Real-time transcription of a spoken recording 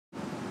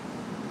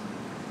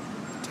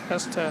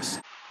Test,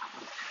 test.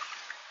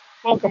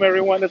 Welcome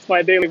everyone, it's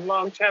my daily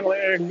vlog channel,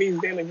 Eric B's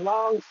Daily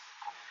Vlogs.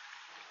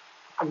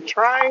 I'm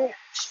trying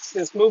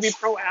this Movie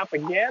Pro app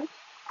again.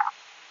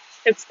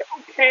 It's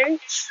okay,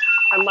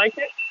 I like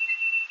it,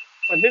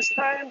 but this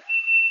time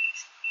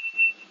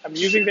I'm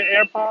using the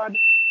AirPod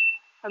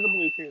as a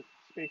Bluetooth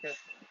speaker.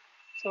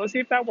 So let's see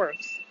if that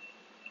works.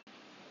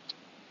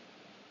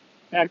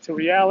 Back to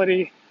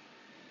reality,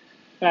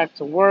 back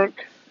to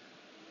work.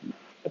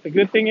 But the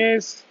good thing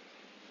is,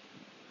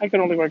 I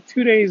can only work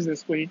 2 days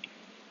this week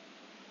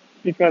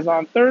because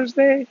on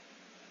Thursday,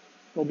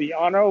 we'll be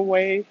on our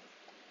way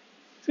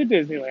to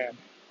Disneyland.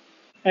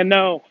 And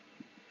no,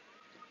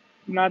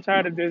 I'm not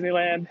tired of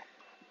Disneyland.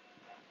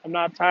 I'm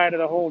not tired of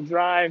the whole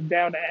drive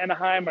down to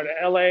Anaheim or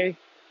to LA.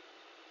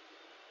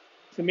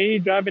 To me,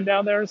 driving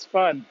down there is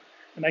fun,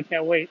 and I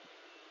can't wait.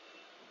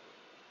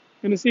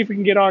 I'm going to see if we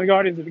can get on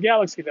Guardians of the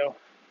Galaxy, though.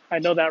 I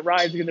know that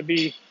ride's going to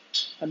be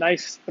a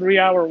nice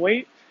 3-hour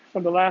wait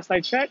from the last I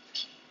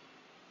checked.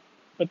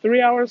 But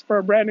 3 hours for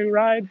a brand new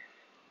ride,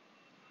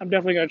 I'm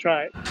definitely going to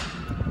try it.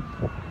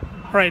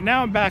 All right,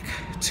 now I'm back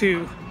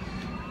to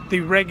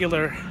the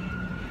regular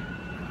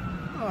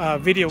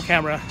video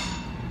camera,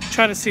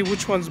 trying to see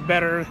which one's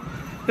better.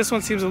 This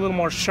one seems a little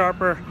more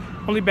sharper.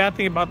 Only bad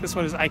thing about this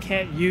one is I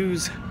can't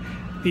use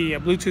the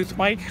Bluetooth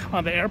mic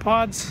on the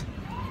AirPods.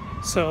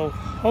 So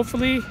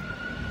hopefully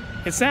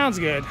it sounds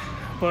good,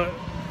 but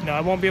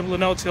I won't be able to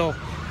know till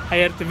I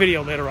edit the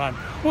video later on.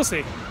 We'll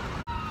see.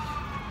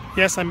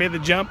 Yes, I made the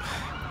jump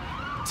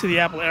to the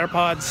Apple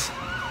AirPods.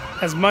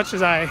 As much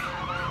as I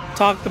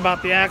talked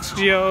about the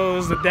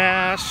Axios, the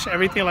Dash,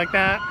 everything like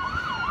that,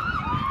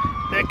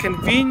 the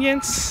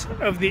convenience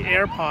of the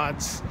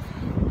AirPods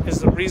is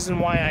the reason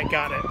why I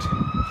got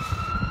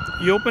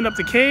it. You open up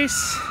the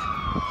case,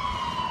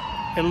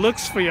 it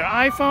looks for your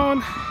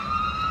iPhone,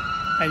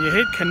 and you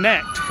hit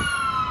connect.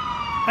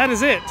 That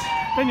is it.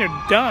 Then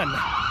you're done.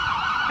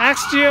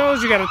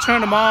 Axios, you gotta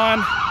turn them on.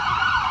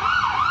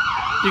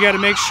 You gotta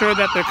make sure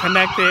that they're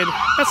connected.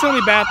 That's the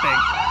only bad thing.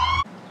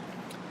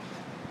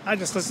 I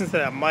just listened to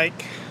that mic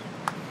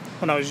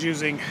when I was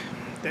using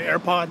the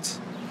AirPods.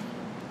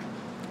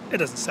 It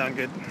doesn't sound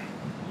good.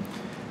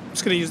 I'm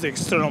just gonna use the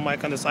external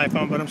mic on this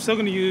iPhone, but I'm still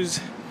gonna use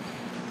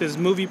this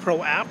Movie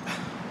Pro app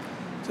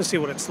to see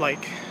what it's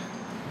like.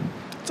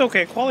 It's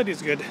okay, quality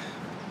is good.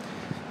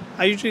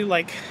 I usually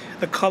like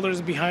the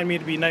colors behind me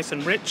to be nice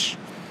and rich.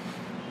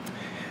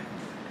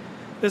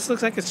 This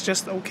looks like it's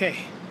just okay.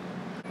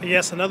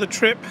 Yes, another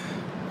trip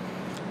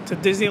to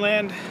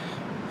Disneyland.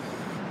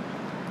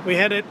 We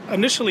had it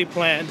initially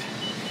planned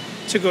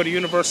to go to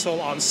Universal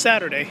on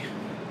Saturday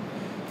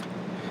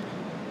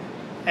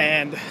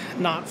and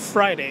not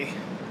Friday.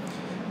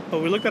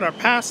 But we looked at our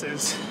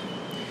passes,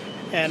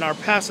 and our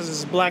passes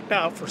is blacked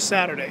out for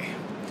Saturday.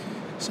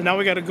 So now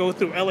we got to go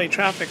through LA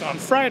traffic on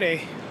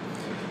Friday,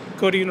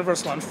 go to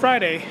Universal on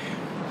Friday,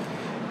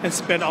 and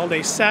spend all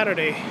day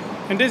Saturday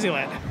in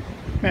Disneyland.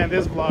 Man,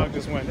 this vlog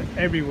just went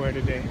everywhere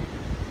today.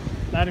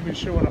 Not even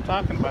sure what I'm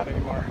talking about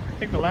anymore. I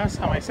think the last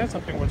time I said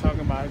something we're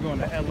talking about going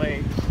to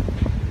LA.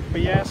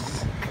 But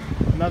yes,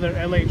 another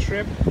LA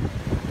trip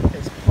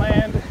is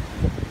planned.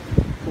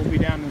 We'll be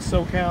down in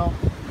SoCal.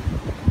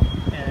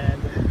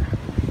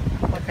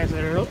 And like I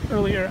said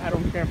earlier, I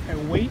don't care if I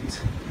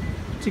wait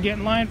to get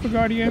in line for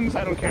Guardians.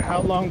 I don't care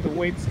how long the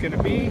wait's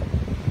gonna be.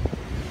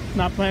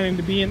 Not planning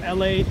to be in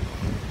LA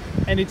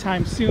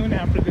anytime soon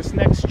after this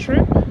next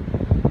trip.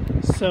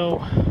 So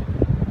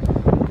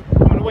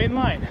I'm gonna wait in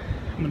line.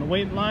 I'm gonna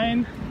wait in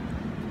line.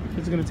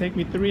 It's gonna take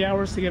me 3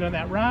 hours to get on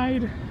that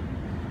ride.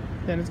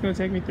 Then it's gonna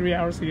take me 3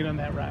 hours to get on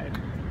that ride.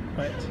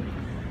 But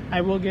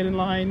I will get in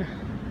line.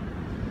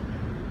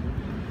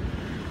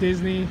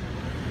 Disney,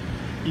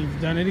 you've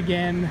done it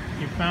again.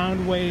 You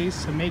found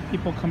ways to make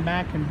people come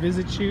back and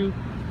visit you.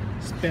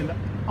 Spend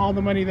all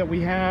the money that we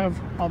have,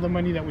 all the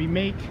money that we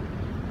make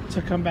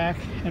to come back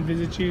and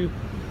visit you.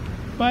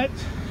 But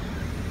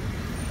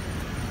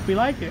we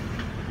like it.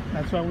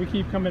 That's why we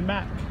keep coming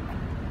back.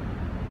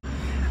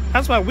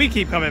 That's why we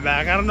keep coming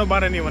back. I don't know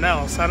about anyone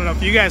else. I don't know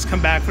if you guys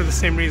come back for the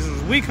same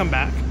reasons we come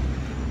back.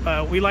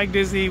 We like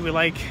Disney. We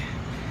like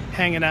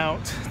hanging out.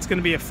 It's going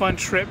to be a fun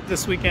trip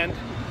this weekend.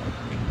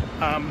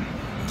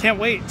 Can't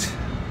wait.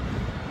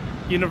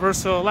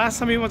 Universal. Last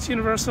time we went to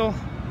Universal,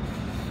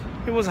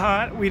 it was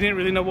hot. We didn't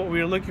really know what we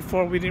were looking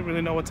for. We didn't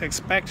really know what to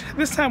expect.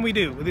 This time we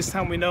do. This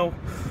time we know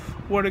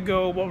where to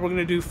go, what we're going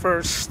to do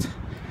first.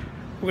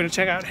 We're going to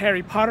check out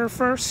Harry Potter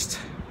first.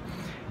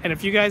 And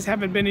if you guys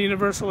haven't been to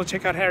Universal to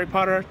check out Harry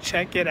Potter,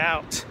 check it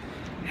out.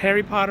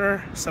 Harry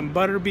Potter, some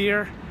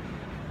butterbeer,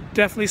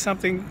 definitely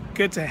something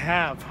good to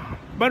have.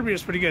 Butterbeer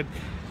is pretty good.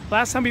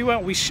 Last time we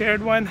went, we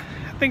shared one.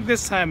 I think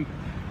this time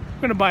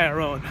we're gonna buy our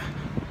own.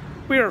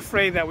 We were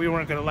afraid that we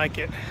weren't gonna like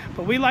it,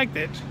 but we liked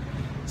it.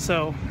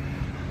 So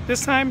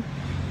this time,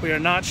 we are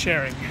not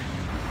sharing.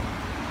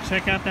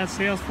 Check out that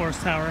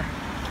Salesforce tower.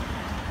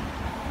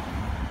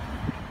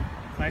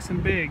 Nice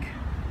and big.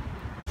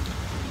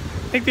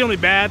 I think the only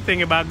bad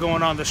thing about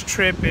going on this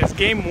trip is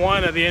game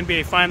 1 of the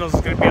NBA Finals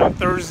is going to be on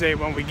Thursday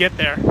when we get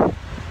there.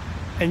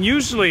 And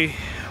usually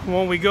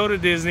when we go to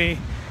Disney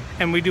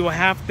and we do a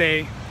half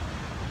day,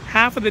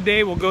 half of the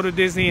day we'll go to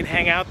Disney and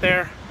hang out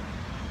there.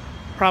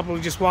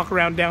 Probably just walk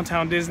around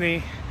downtown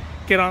Disney,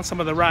 get on some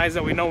of the rides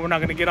that we know we're not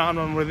going to get on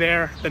when we're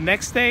there the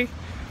next day.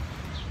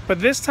 But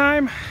this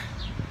time,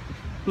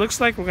 looks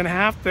like we're going to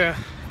have to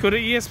go to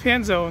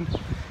ESPN Zone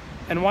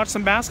and watch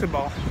some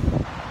basketball.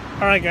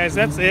 Alright guys,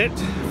 that's it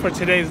for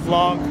today's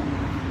vlog.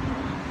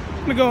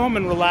 I'm going to go home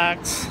and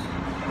relax,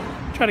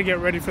 try to get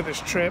ready for this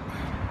trip.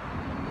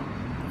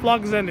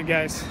 Vlog is ended,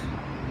 guys.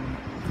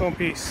 Go in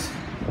peace.